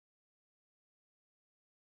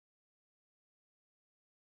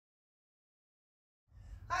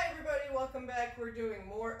Hi everybody, welcome back. We're doing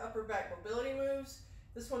more upper back mobility moves.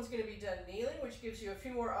 This one's going to be done kneeling, which gives you a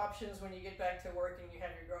few more options when you get back to work and you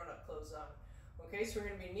have your grown-up clothes on. Okay, so we're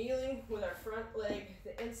going to be kneeling with our front leg,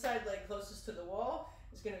 the inside leg closest to the wall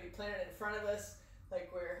is going to be planted in front of us, like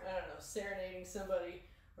we're, I don't know, serenading somebody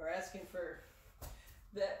or asking for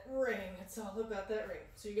that ring. It's all about that ring.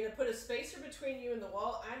 So you're going to put a spacer between you and the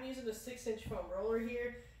wall. I'm using a 6-inch foam roller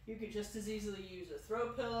here. You could just as easily use a throw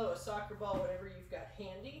pillow, a soccer ball, whatever you've got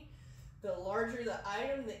handy. The larger the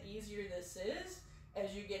item, the easier this is.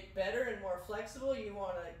 As you get better and more flexible, you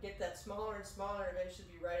want to get that smaller and smaller and eventually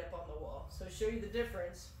be right up on the wall. So to show you the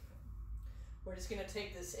difference, we're just going to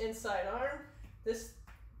take this inside arm. This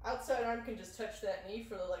outside arm can just touch that knee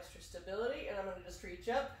for a little extra stability, and I'm going to just reach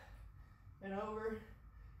up and over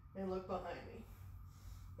and look behind me.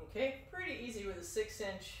 Okay, pretty easy with a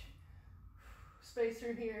 6-inch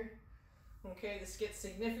spacer here. Okay, this gets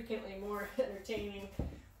significantly more entertaining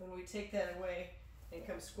when we take that away and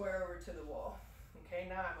come square over to the wall. Okay,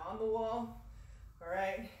 now I'm on the wall. All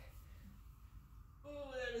right. Oh,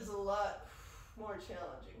 that is a lot more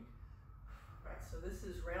challenging. All right, so this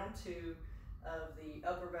is round 2 of the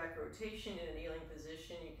upper back rotation in a kneeling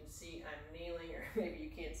position. You can see I'm kneeling, or maybe you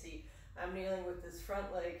can't see. I'm kneeling with this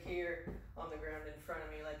front leg here on the ground in front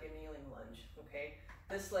of me like a kneeling lunge, okay?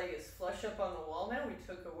 This leg is flush up on the wall now. We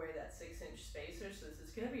took away that 6-inch spacer, so this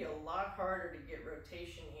is gonna be a lot harder to get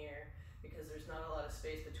rotation here because there's not a lot of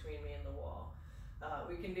space between me and the wall.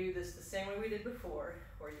 We can do this the same way we did before,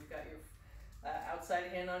 where you've got your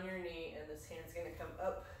outside hand on your knee and this hand's gonna come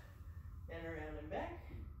up and around and back,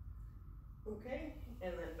 okay?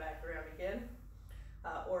 And then back around again.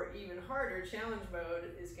 Or even harder, challenge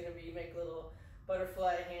mode is going to be make little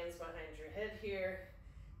butterfly hands behind your head here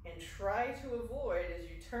and try to avoid, as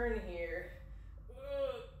you turn here,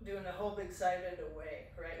 doing a whole big side bend away,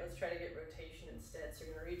 right? Let's try to get rotation instead. So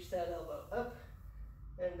you're going to reach that elbow up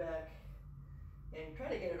and back and try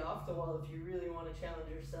to get it off the wall if you really want to challenge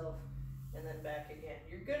yourself, and then back again.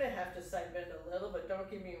 You're going to have to side bend a little, but don't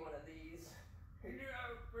give me one of these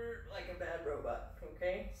like a bad robot,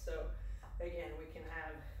 okay? So again, we can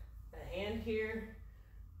have a hand here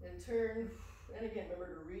and turn, and again,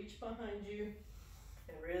 remember to reach behind you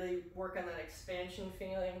and really work on that expansion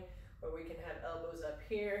feeling, where we can have elbows up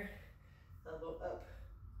here, elbow up,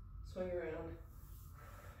 swing around,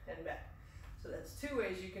 and back. So that's 2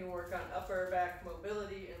 ways you can work on upper back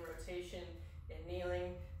mobility and rotation and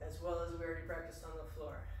kneeling, as well as we already practiced on the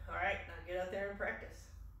floor. All right, now get out there and practice.